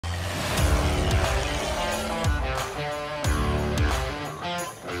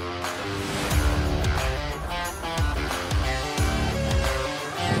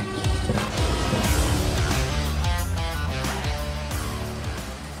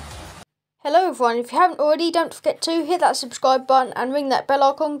Hello everyone, if you haven't already, don't forget to hit that subscribe button and ring that bell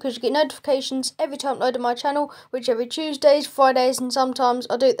icon because you get notifications every time I upload on my channel, which every Tuesdays, Fridays and sometimes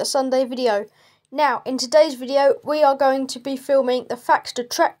I do it the Sunday video. Now, in today's video, we are going to be filming the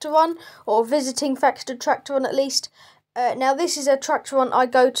Thaxted tractor run, or visiting Thaxted tractor run at least. Now, this is a tractor run I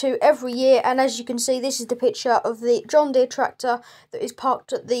go to every year, and as you can see, this is the picture of the John Deere tractor that is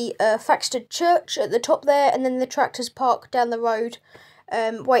parked at the Thaxted church at the top there, and then the tractor's parked down the road.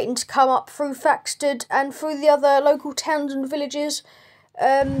 Waiting to come up through Thaxted and through the other local towns and villages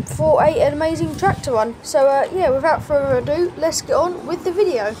for an amazing tractor run. So yeah, without further ado, let's get on with the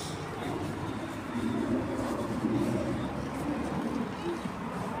video.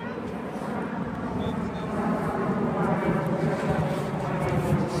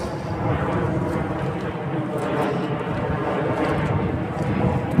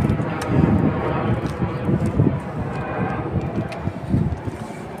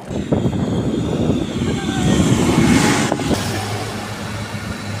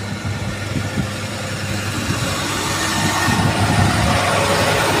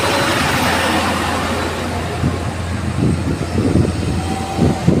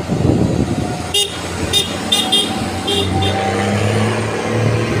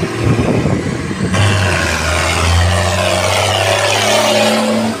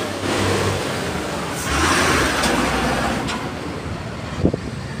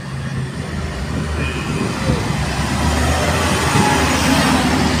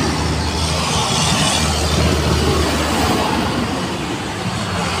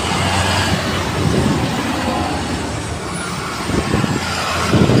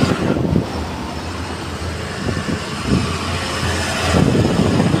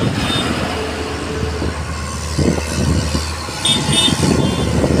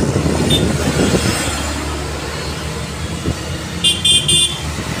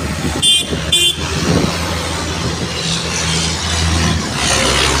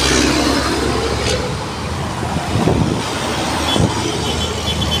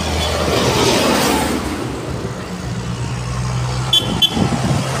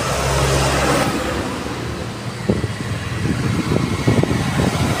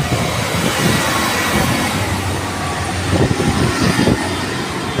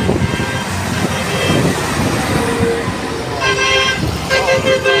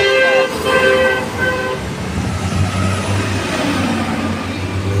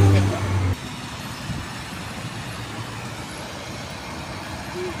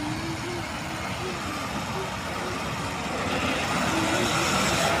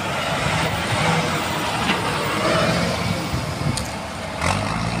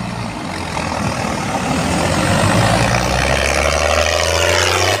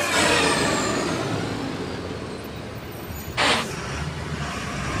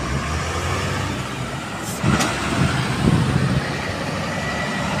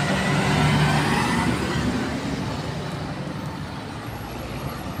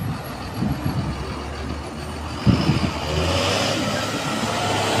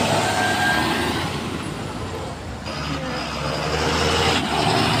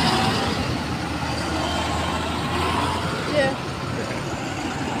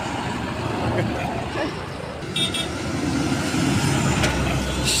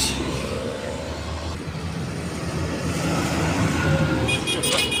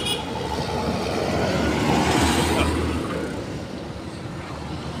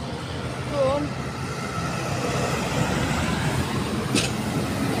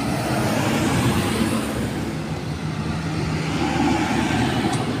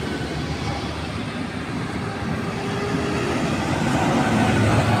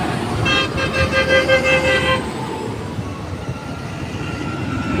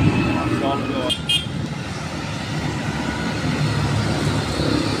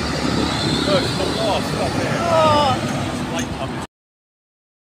 Look, the lost up there. Oh.